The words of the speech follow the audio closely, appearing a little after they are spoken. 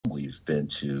We've been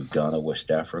to Ghana,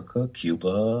 West Africa,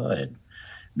 Cuba, and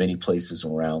many places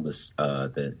around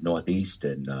the Northeast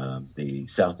and the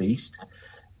Southeast.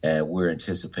 And we're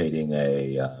anticipating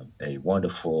a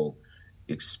wonderful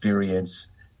experience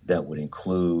that would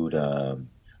include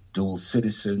dual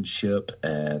citizenship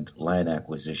and land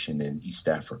acquisition in East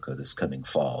Africa this coming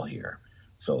fall here.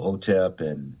 So Hotep,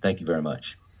 and thank you very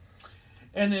much.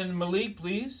 And then Malik,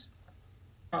 please.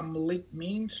 I'm Malik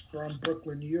Means from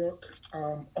Brooklyn, New York.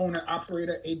 Owner,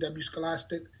 operator, AW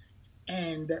Scholastic,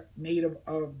 and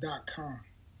nativeof.com.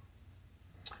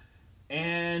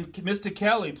 And Mr.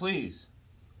 Kelly, please.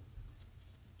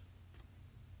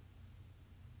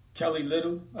 Kelly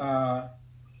Little,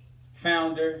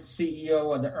 founder,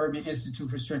 CEO of the Urban Institute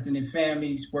for Strengthening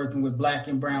Families, working with Black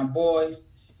and Brown boys.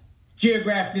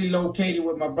 Geographically located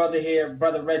with my brother here,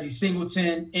 Brother Reggie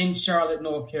Singleton, in Charlotte,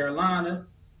 North Carolina.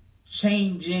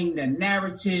 Changing the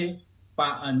narrative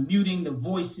by unmuting the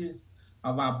voices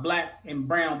of our Black and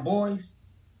Brown boys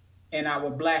and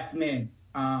our Black men.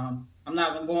 I'm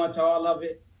not going to go into all of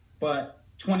it, but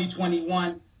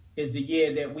 2021 is the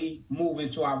year that we move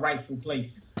into our rightful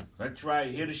places. That's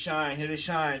right. Here to shine, here to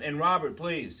shine. And Robert,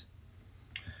 please.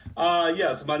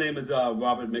 Yes, my name is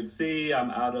Robert McSee. I'm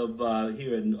out of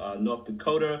here in North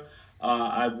Dakota.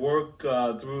 I work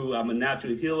I'm a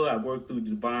natural healer. I work through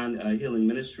Divine Healing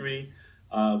Ministry.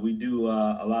 We do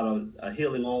a lot of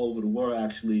healing all over the world,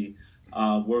 actually,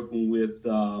 working with,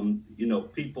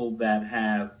 people that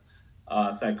have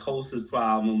psychosis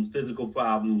problems, physical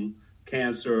problems,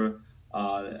 cancer,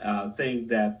 things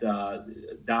that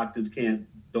doctors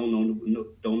don't know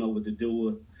what to do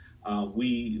with.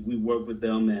 We work with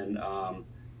them, and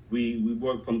we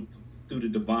work through the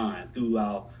divine, through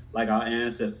our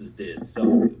ancestors did. So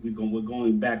we're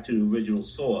going back to the original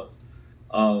source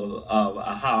of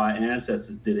how our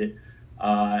ancestors did it,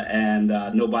 and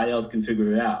nobody else can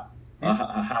figure it out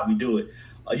how we do it.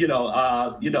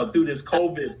 Through this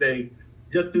COVID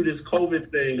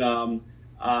thing,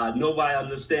 nobody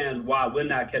understands why we're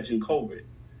not catching COVID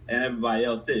and everybody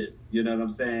else is. You know what I'm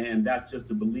saying? And that's just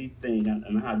a belief thing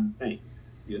and how you think.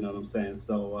 You know what I'm saying?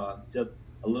 So just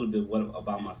a little bit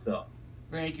about myself.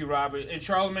 Thank you, Robert. And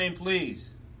Charlemagne,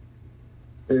 please.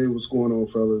 Hey, what's going on,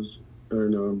 fellas?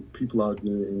 And people out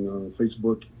there in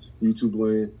Facebook, YouTube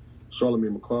land.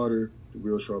 Charlemagne McCarter, the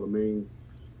real Charlemagne,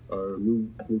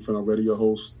 newfound radio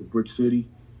host, The Brick City,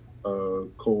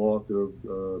 co-author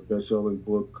of best-selling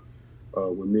book,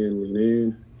 When Men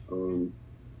Lean In.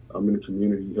 I'm in the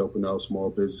community helping out small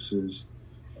businesses.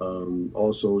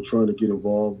 Also trying to get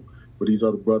involved with these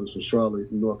other brothers from Charlotte,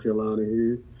 North Carolina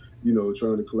here.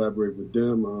 Trying to collaborate with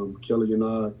them. Kelly and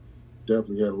I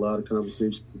definitely had a lot of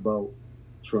conversations about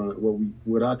trying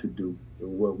what I could do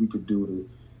and what we could do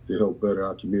to help better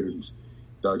our communities.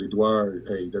 Dr. Dyer,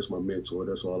 hey, that's my mentor.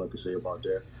 That's all I can say about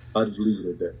that. I just leave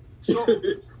it at that.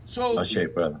 So my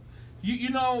shape, brother.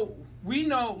 We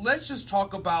know. Let's just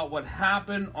talk about what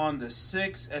happened on the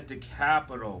 6th at the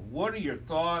Capitol. What are your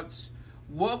thoughts?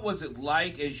 What was it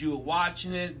like as you were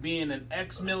watching it, being an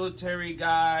ex-military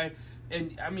guy?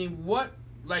 And, I mean,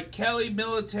 Kelly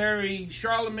military,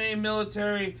 Charlemagne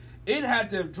military, it had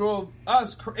to have drove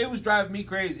us, it was driving me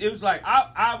crazy. It was like,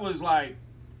 I was like,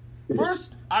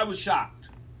 first, I was shocked.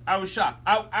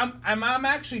 I'm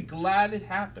actually glad it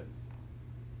happened.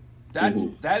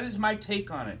 That is my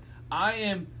take on it. I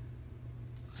am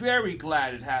very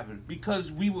glad it happened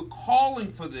because we were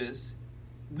calling for this.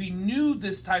 We knew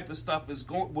this type of stuff was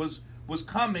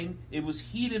coming. It was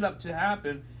heated up to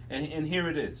happen, and here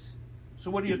it is. So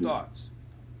what are your thoughts?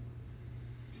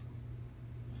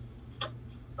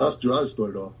 I'll start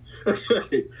it off.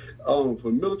 From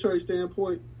a military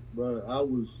standpoint, bro,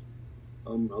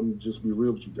 I'm just be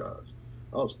real with you guys.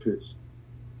 I was pissed.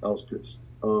 I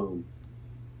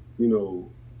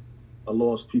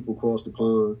lost people across the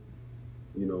pond.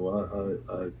 I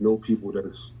know people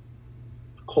that's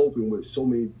coping with so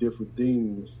many different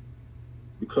things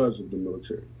because of the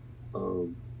military.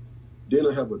 Then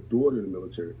I have a daughter in the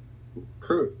military,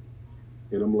 current,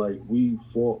 and I'm like, we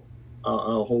fought.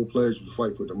 Our whole pledge was to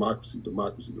fight for democracy. And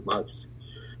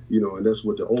that's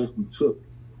what the oath we took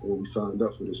when we signed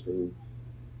up for this thing.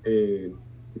 And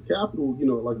the Capitol,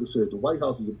 like I said, the White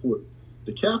House is important.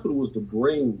 The Capitol was the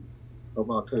brains of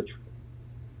our country.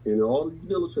 And all the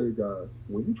military guys,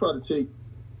 when you try to take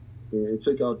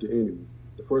out the enemy,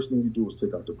 the first thing you do is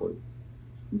take out the brain.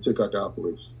 You take out the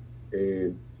operation.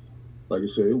 And like I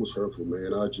said, it was hurtful,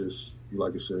 man. I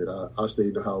stayed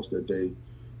in the house that day.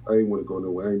 I didn't want to go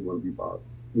nowhere. I didn't want to be bothered.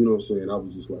 You know what I'm saying? I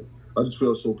was just like, I just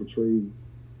felt so betrayed.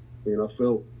 And I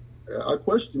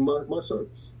questioned my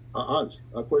service. I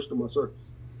questioned my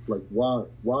service. Like, why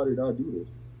did I do this?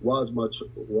 why is my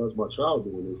child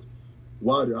doing this?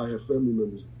 Why do I have family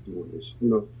members doing this? You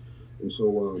know, and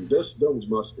so that was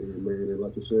my stand, man. And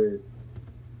like I said,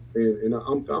 and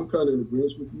I'm kind of in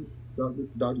agreement with you,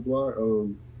 Dr. Dwyer.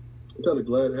 I'm kind of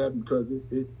glad it happened because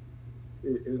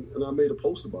and I made a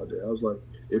post about that. I was like,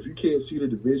 if you can't see the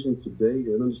division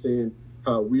today and understand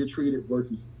how we're treated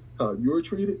versus how you're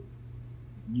treated,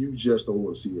 you just don't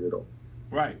want to see it at all.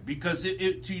 Right, because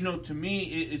to me,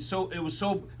 it was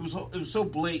so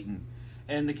blatant,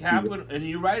 and the Capitol, and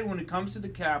you're right when it comes to the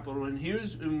Capitol, and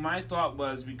here's my thought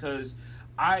was because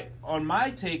on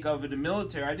my take of it, the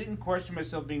military, I didn't question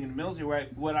myself being in the military.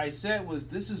 Right, what I said was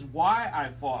this is why I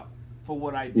fought for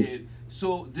what I did.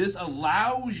 So this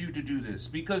allows you to do this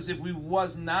because if we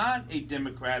was not a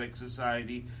democratic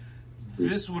society,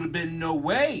 this would have been no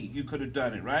way you could have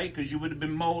done it, right? Because you would have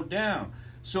been mowed down.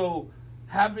 So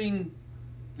having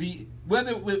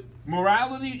whether with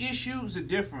morality issues are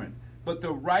different, but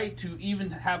the right to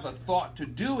even have a thought to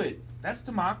do it, that's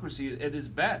democracy at its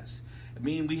best. I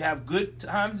mean, we have good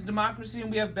times in democracy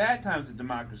and we have bad times in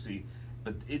democracy,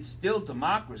 but it's still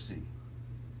democracy.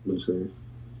 You know what I'm saying?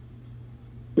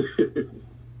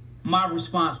 My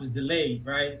response was delayed,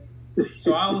 right?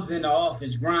 So I was in the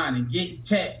office grinding, getting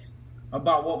texts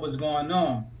about what was going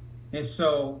on. And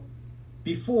so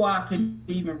before I could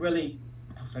even really,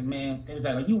 I was like, man, they was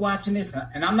like, are you watching this?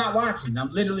 And I'm not watching. I'm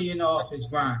literally in the office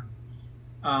grinding.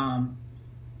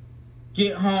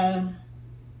 Get home,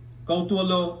 go through a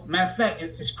little, matter of fact,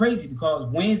 it's crazy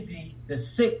because Wednesday the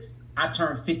 6th, I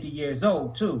turned 50 years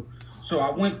old too. So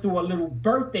I went through a little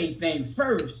birthday thing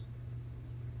first.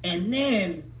 And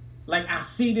then, like, I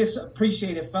see this,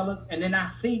 appreciate it, fellas. And then I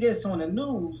see this on the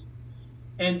news.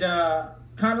 And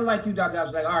kind of like you, Doctor, I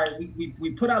was like, all right,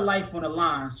 we put our life on the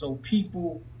line so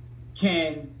people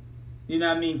can, you know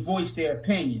what I mean, voice their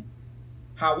opinion.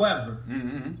 However,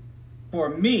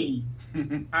 for me,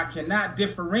 I cannot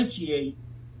differentiate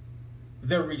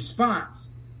the response.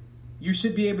 You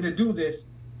should be able to do this,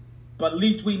 but at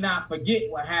least we not forget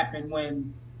what happened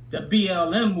when the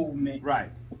BLM movement was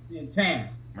in town.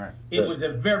 Right. It was a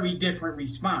very different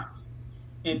response.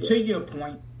 And to your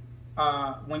point,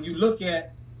 when you look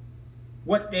at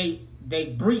what they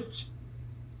breached,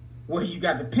 where you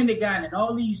got the Pentagon and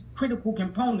all these critical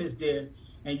components there,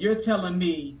 and you're telling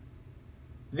me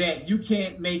that you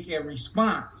can't make a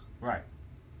response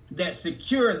that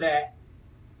secure that,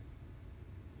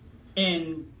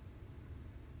 and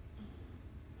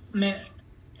man,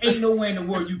 ain't no way in the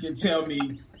world you can tell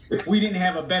me we didn't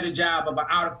have a better job of an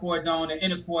outer cordon and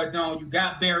inner cordon. You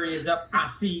got barriers up. I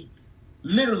see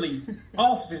literally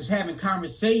officers having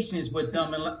conversations with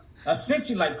them and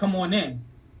essentially like, come on in.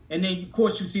 And then, of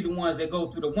course, you see the ones that go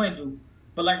through the window.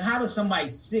 But like, how does somebody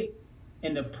sit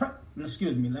in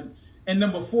in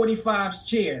number 45's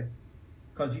chair,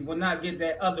 because he will not get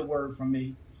that other word from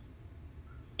me,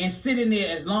 and sit in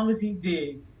there as long as he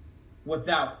did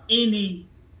without any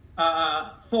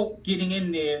folk getting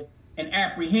in there and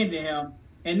apprehending him?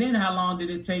 And then how long did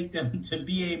it take them to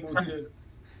be able to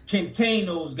contain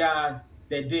those guys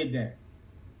that did that?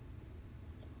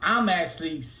 I'm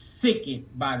actually sickened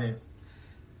by this.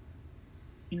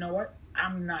 You know what?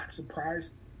 I'm not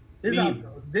surprised.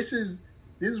 This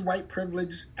is white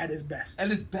privilege at its best.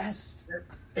 At its best.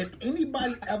 If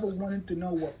anybody ever wanted to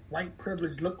know what white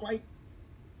privilege looked like,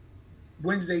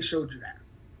 Wednesday showed you that.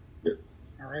 Yeah.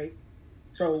 All right?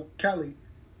 So, Kelly,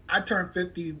 I turned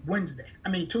 50 Tuesday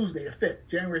the 5th.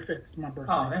 January 5th is my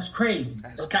birthday. Oh, that's crazy.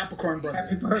 So Capricorn birthday.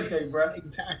 Happy birthday, bro.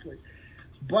 Exactly.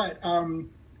 But I'm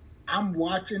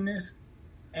watching this,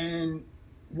 and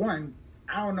one,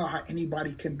 I don't know how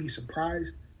anybody can be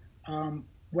surprised.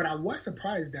 What I was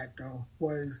surprised at, though,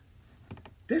 was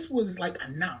this was, like,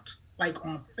 announced. Like,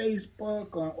 on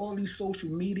Facebook, on all these social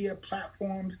media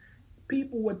platforms,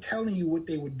 people were telling you what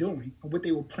they were doing and what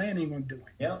they were planning on doing.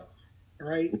 Yep.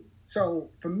 Right? So,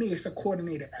 for me, it's a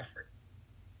coordinated effort.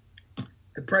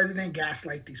 The president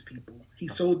gaslighted these people. He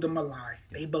sold them a lie.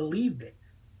 They believed it.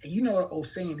 And you know what old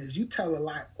saying is, you tell a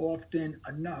lie often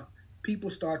enough, people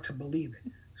start to believe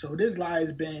it. So this lie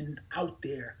has been out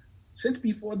there since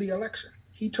before the election.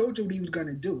 He told you what he was going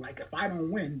to do. Like, if I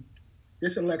don't win,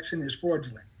 this election is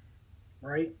fraudulent,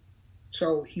 right?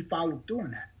 So he followed through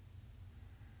on that.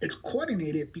 It's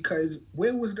coordinated because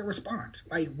where was the response?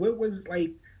 Like, where was,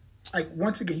 like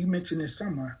once again, you mentioned this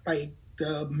summer, like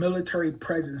the military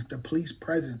presence, the police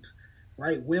presence,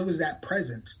 right? Where was that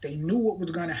presence? They knew what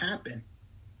was going to happen,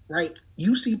 right?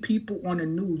 You see people on the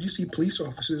news, you see police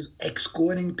officers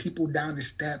escorting people down the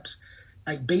steps,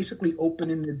 like basically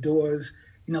opening the doors,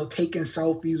 taking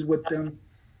selfies with them.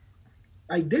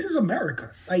 Like, this is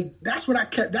America. Like, that's what I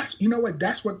kept. You know what?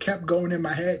 That's what kept going in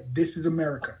my head. This is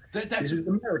America. This is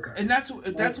America. And that's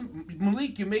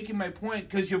Malik. You're making my point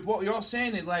because you're all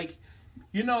saying it. Like,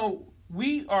 you know,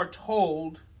 we are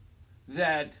told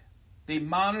that they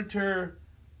monitor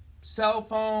cell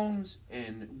phones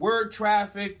and word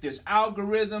traffic. There's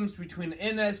algorithms between the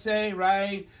NSA,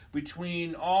 right?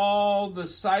 Between all the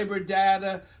cyber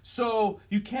data. So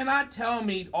you cannot tell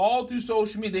me all through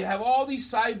social media they have all these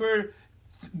cyber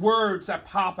words that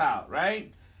pop out,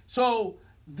 right? So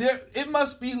it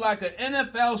must be like an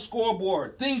NFL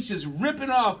scoreboard. Things just ripping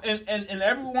off, and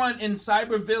everyone in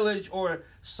cyber village or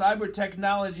cyber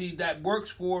technology that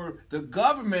works for the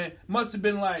government must have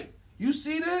been like, you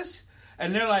see this?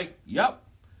 And they're like, yep.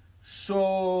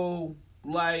 So,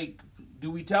 like,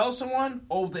 do we tell someone?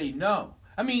 Oh, they know.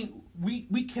 I mean,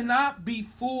 we cannot be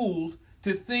fooled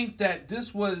to think that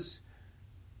this was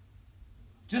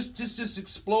just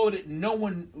exploded. No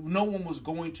one was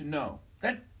going to know.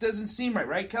 That doesn't seem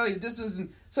right, Kelly? This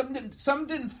doesn't something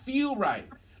didn't feel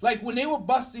right. Like when they were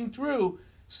busting through,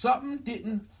 something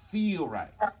didn't feel right.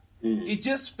 It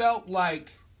just felt like,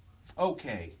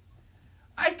 okay,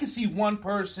 I could see one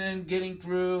person getting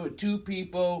through, or two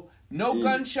people, no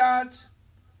gunshots,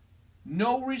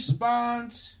 no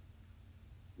response.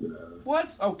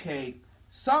 What's okay?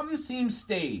 Something seems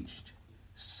staged.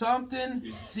 Something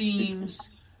seems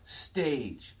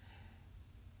staged.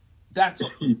 That's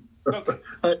okay.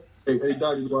 Hey,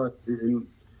 Dr. White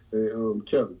and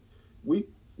Kevin, we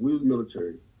the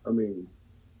military. I mean,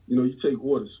 you know, you take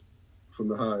orders from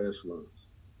the high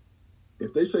echelons.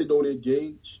 If they say don't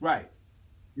engage, right,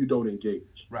 you don't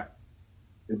engage, right.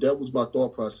 And that was my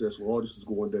thought process when all this was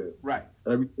going down. Right.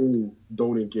 Everything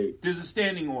don't engage. There's a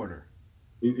standing order.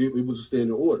 It was a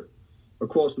standing order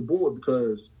across the board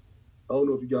because I don't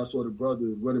know if you guys saw the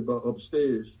brother running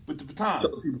upstairs with the baton.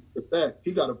 Telling people to get back.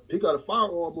 He got a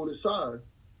firearm on his side,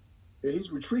 and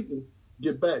he's retreating.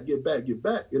 Get back, get back, get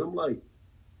back. And I'm like,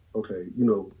 okay, you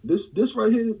know, this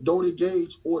right here, don't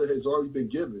engage order has already been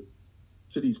given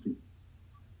to these people.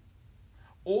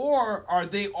 Or are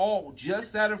they all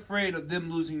just that afraid of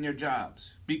them losing their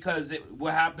jobs? Because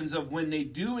what happens of when they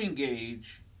do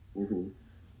engage,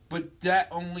 but that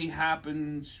only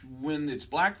happens when it's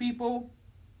black people.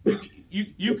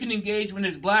 You can engage when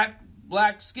it's black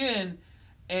skin,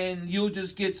 and you'll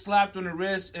just get slapped on the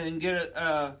wrist and get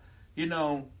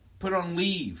put on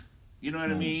leave. You know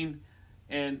what I mean?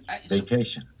 And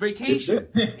vacation.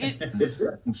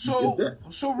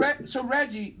 So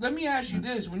Reggie, let me ask you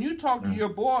this: when you talk to your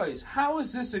boys, how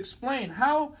is this explained?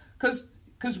 How because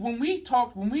when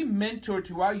we mentor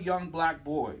to our young black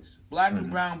boys, black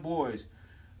and brown boys,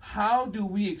 how do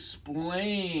we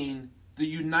explain the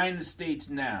United States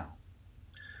now?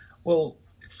 Well,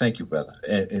 thank you, brother.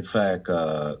 In fact,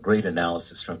 great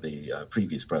analysis from the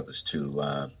previous brothers too.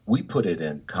 We put it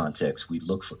in context. We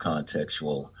look for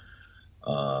contextual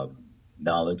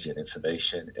knowledge and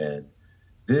information, and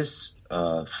this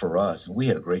for us. And we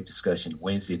had a great discussion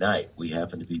Wednesday night. We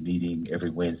happen to be meeting every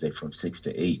Wednesday from 6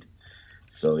 to 8,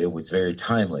 so it was very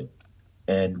timely.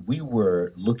 And we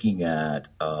were looking at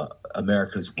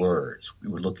America's words. We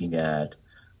were looking at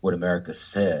what America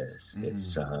says.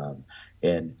 It's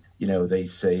and you know, they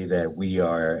say that we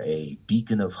are a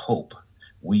beacon of hope.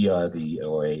 We are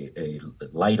a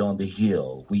light on the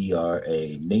hill. We are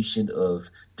a nation of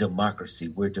democracy.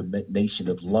 We're a nation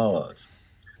of laws.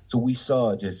 So we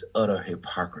saw just utter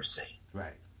hypocrisy.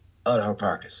 Right. Utter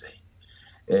hypocrisy.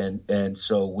 And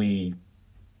so we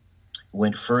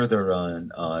went further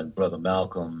on Brother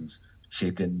Malcolm's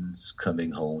chickens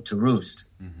coming home to roost.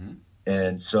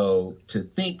 And so to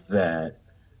think that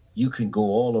you can go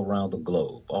all around the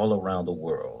globe, all around the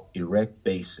world, erect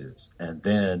bases, and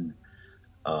then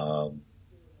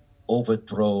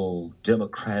overthrow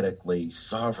democratically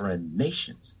sovereign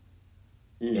nations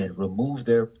and remove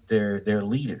their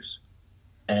leaders,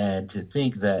 and to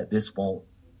think that this won't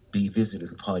be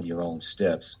visited upon your own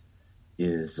steps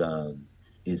is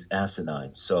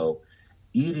asinine. So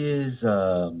it is.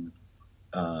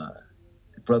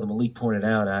 Brother Malik pointed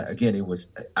out,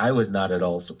 I was not at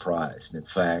all surprised. In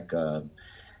fact,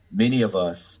 many of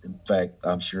us, in fact,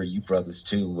 I'm sure you brothers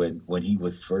too, when he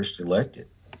was first elected,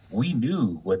 we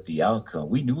knew what the outcome,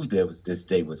 we knew this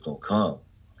day was going to come.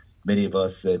 Many of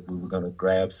us said we were going to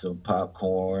grab some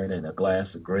popcorn and a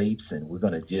glass of grapes, and we're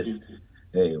going to just,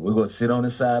 we're going to sit on the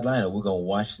sideline and we're going to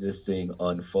watch this thing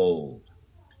unfold.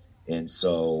 And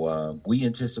so we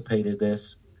anticipated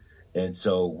this. And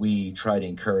so we try to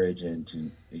encourage and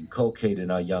to inculcate in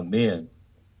our young men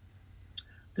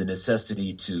the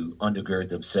necessity to undergird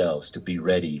themselves, to be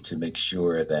ready, to make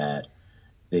sure that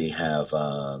They have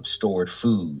stored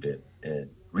food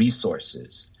and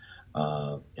resources.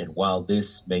 And while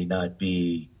this may not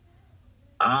be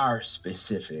our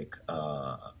specific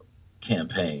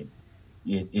campaign,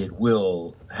 it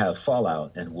will have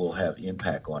fallout and will have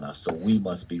impact on us. So we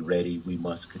must be ready. We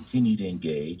must continue to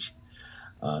engage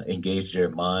their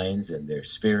minds and their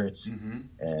spirits.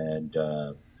 And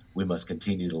we must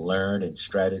continue to learn and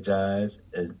strategize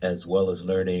as well as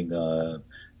learning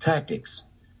tactics.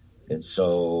 And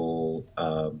so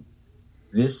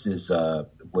this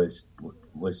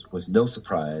was no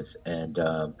surprise. And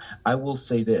I will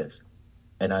say this,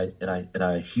 and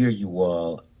I hear you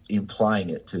all implying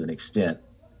it to an extent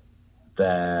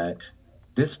that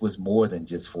this was more than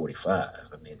just 45.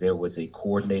 I mean, there was a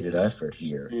coordinated effort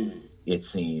here, it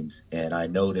seems. And I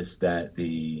noticed that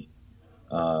the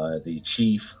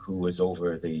chief who was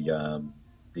over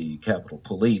the Capitol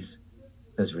Police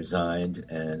has resigned,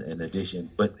 and in addition,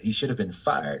 but he should have been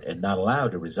fired and not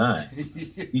allowed to resign.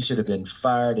 He should have been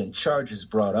fired and charges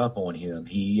brought up on him,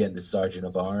 he and the sergeant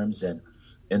of arms and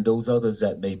those others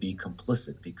that may be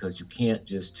complicit, because you can't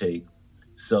just take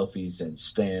selfies and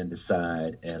stand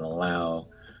aside and allow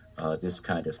this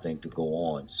kind of thing to go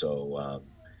on. So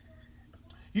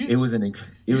it was an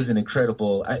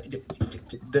incredible.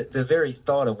 The very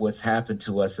thought of what's happened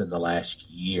to us in the last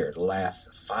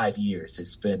 5 years,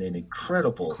 has been an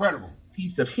incredible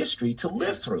piece of history to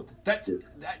live through.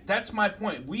 That's my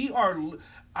point. I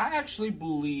actually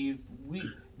believe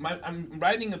I'm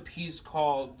writing a piece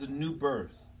called "The New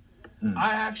Birth."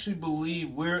 I actually believe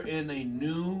we're in a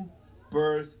new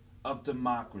birth of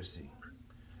democracy.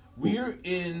 We're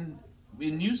in,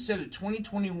 and you said it,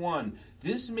 2021.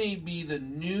 This may be the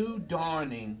new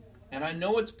dawning, and I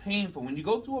know it's painful. When you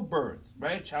go through a birth,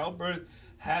 right? Childbirth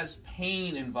has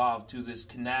pain involved to this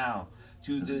canal,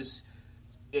 to this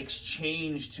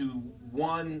exchange to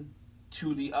one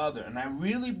to the other. And I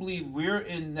really believe we're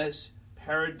in this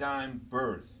paradigm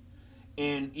birth.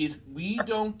 And if we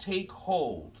don't take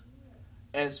hold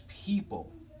as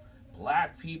people,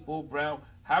 black people, brown,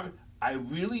 I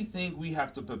really think we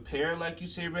have to prepare, like you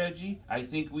say, Reggie. I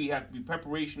think we have to be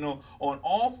preparational on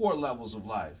all 4 levels of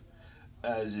life,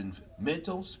 as in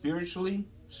mental, spiritually,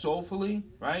 soulfully,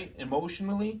 right,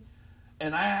 emotionally.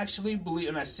 And I actually believe,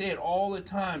 and I say it all the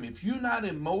time, if you're not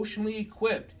emotionally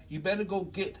equipped, you better go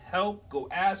get help, go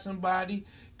ask somebody,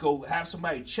 go have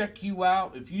somebody check you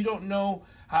out. If you don't know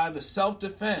how to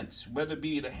self-defense, whether it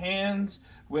be the hands,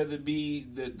 whether it be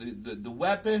the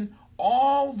weapon,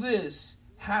 all this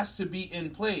has to be in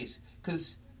place,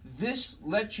 because this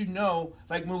lets you know,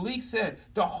 like Malik said,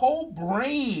 the whole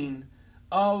brain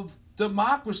of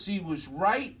democracy was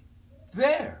right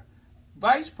there.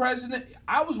 Vice President,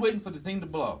 I was waiting for the thing to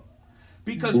blow,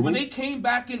 because when they came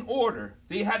back in order,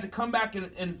 they had to come back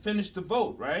and finish the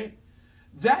vote, right?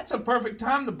 That's a perfect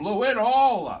time to blow it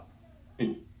all up.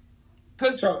 And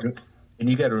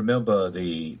you got to remember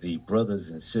the brothers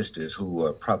and sisters who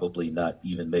are probably not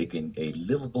even making a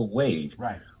livable wage,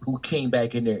 right, who came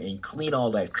back in there and clean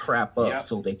all that crap up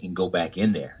so they can go back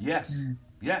in there. Yes.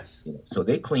 So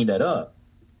they cleaned that up.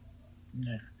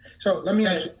 Yeah. So let me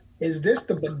ask you, is this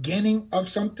the beginning of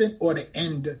something or the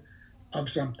end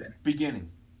of something? Beginning,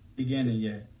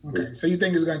 yeah. Okay, so you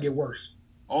think it's going to get worse?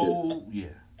 Oh, yeah.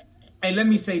 Hey, let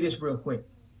me say this real quick.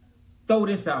 Throw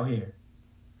this out here.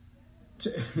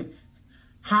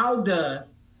 How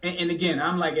does, and again,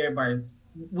 I'm like everybody,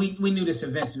 we knew this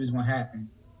eventually was going to happen.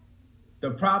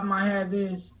 The problem I have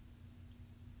is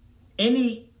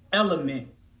any element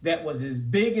that was as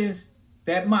big as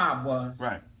that mob was.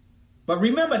 Right. But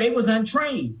remember, they was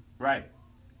untrained. Right.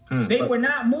 They were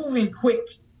not moving quick.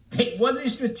 They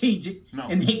wasn't strategic. No.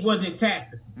 And they wasn't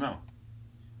tactical. No.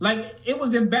 Like, it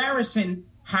was embarrassing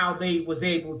how they was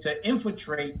able to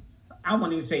infiltrate. I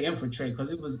won't even say infiltrate, because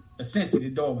it was essentially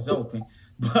the door was open.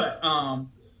 But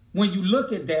when you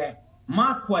look at that,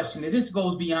 my question, and this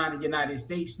goes beyond the United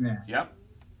States now. Yep.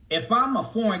 If I'm a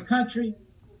foreign country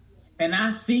and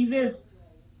I see this,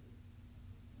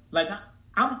 like,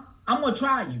 I'm gonna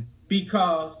try you,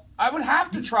 because I would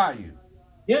have to try you.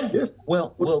 Yeah.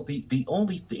 Well, the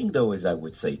only thing, though, is I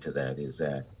would say to that is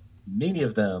that many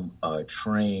of them are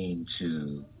trained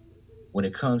to, when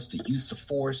it comes to use of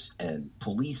force and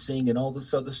policing and all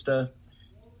this other stuff,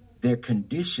 they're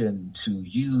conditioned to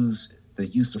use the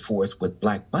use of force with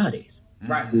black bodies.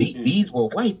 Right. These were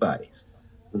white bodies.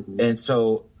 And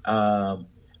so,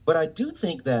 but I do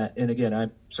think that, and again,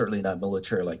 I'm certainly not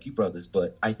military like you brothers,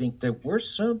 but I think there were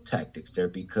some tactics there,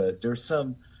 because there's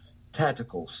some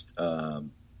tactical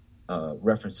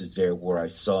references there where I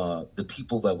saw the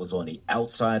people that was on the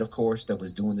outside, of course, that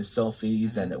was doing the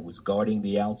selfies and that was guarding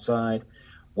the outside,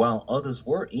 while others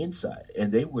were inside,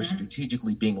 and they were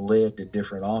strategically being led to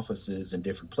different offices and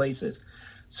different places.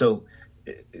 So,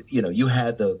 you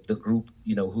had the group,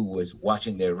 who was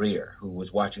watching their rear, who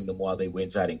was watching them while they were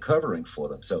inside and covering for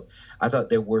them. So I thought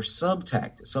there were some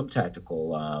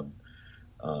tactical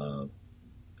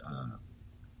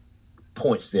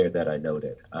points there that I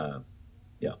noted.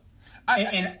 Yeah.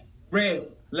 And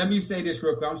Red, let me say this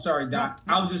real quick. I'm sorry, Doc.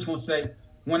 I was just going to say,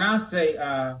 when I say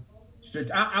I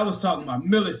was talking about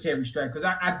military strategy,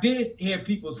 because I did hear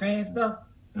people saying stuff,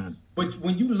 but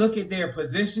when you look at their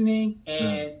positioning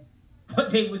and what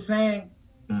they were saying,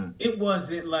 it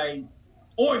wasn't like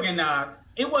organized.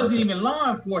 It wasn't even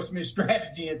law enforcement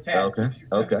strategy and tactics.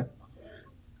 Okay.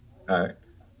 All right.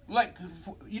 Like,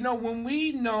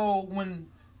 when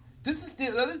this is the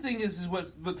other thing is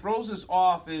what throws us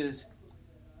off is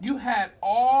you had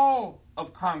all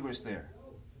of Congress there.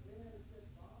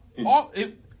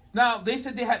 Now they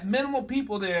said they had minimal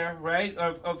people there, right?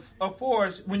 Of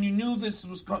force when you knew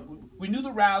we knew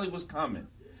the rally was coming,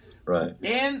 right?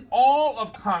 And all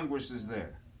of Congress is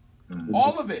there,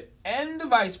 all of it, and the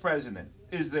vice president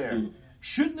is there.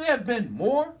 Shouldn't there have been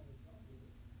more?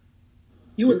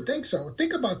 You would think so.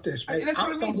 Think about this, right? That's what I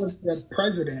Outside mean. of the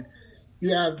president,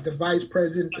 you have the vice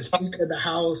president, the speaker of the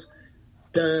House,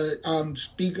 the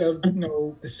speaker of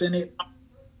the Senate.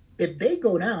 If they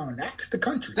go down, that's the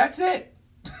country. That's it.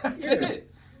 That's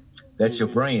it. That's your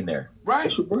brain there. Right.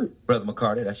 That's your brain. Brother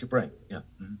McCarty, that's your brain. Yeah.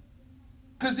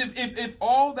 Because if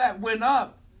all that went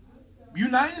up,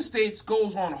 United States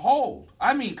goes on hold.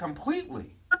 I mean,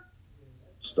 completely.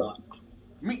 Stop.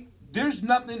 I mean, there's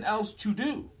nothing else to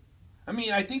do. I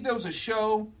mean, I think there was a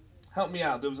show. Help me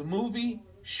out. There was a movie,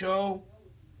 show.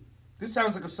 This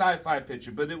sounds like a sci-fi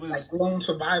picture, but it was like Lone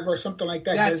Survivor or something like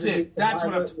that. That's it. That's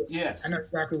what I'm. Yes, I know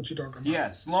exactly what you're talking about.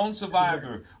 Yes, Lone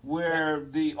Survivor, where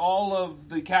all of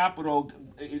the Capitol,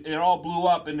 it all blew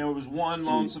up, and there was one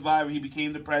lone survivor. He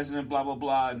became the president. Blah blah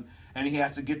blah, and he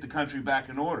has to get the country back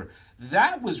in order.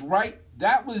 That was right.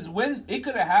 That was Wednesday. It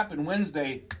could have happened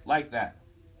Wednesday like that.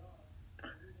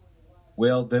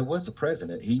 Well, there was a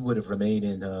president. He would have remained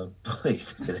in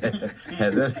place. He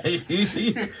would have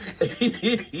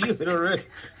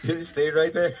stayed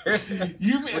right there.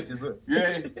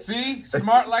 Yeah. See,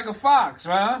 smart like a fox,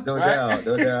 huh? No doubt.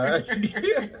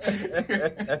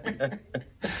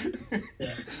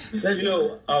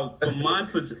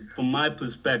 From my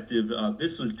perspective,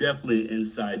 this was definitely an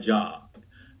inside job.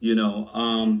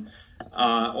 On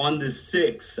the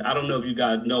 6th, I don't know if you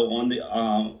guys know, on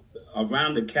the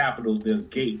around the Capitol, there's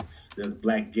gates, there's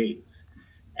black gates,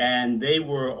 and they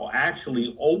were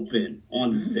actually open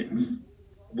on the 6th,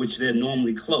 which they're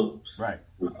normally closed. Right.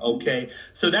 Okay,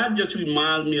 so that just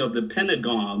reminds me of the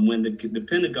Pentagon when the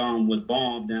Pentagon was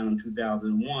bombed down in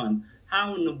 2001.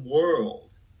 How in the world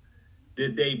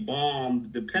did they bomb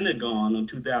the Pentagon in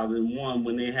 2001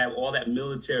 when they have all that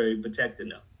military protecting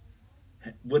them?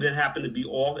 Would it happen to be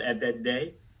all at that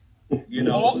day? They're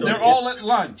all at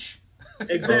lunch.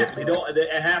 Exactly.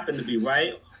 It happened to be,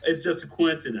 right? It's just a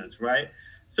coincidence, right?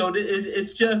 So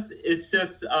it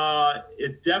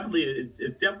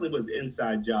definitely was an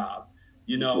inside job,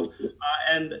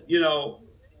 and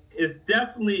it's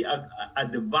definitely a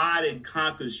divide and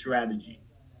conquer strategy.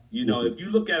 If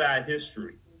you look at our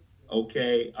history,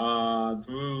 okay,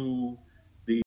 through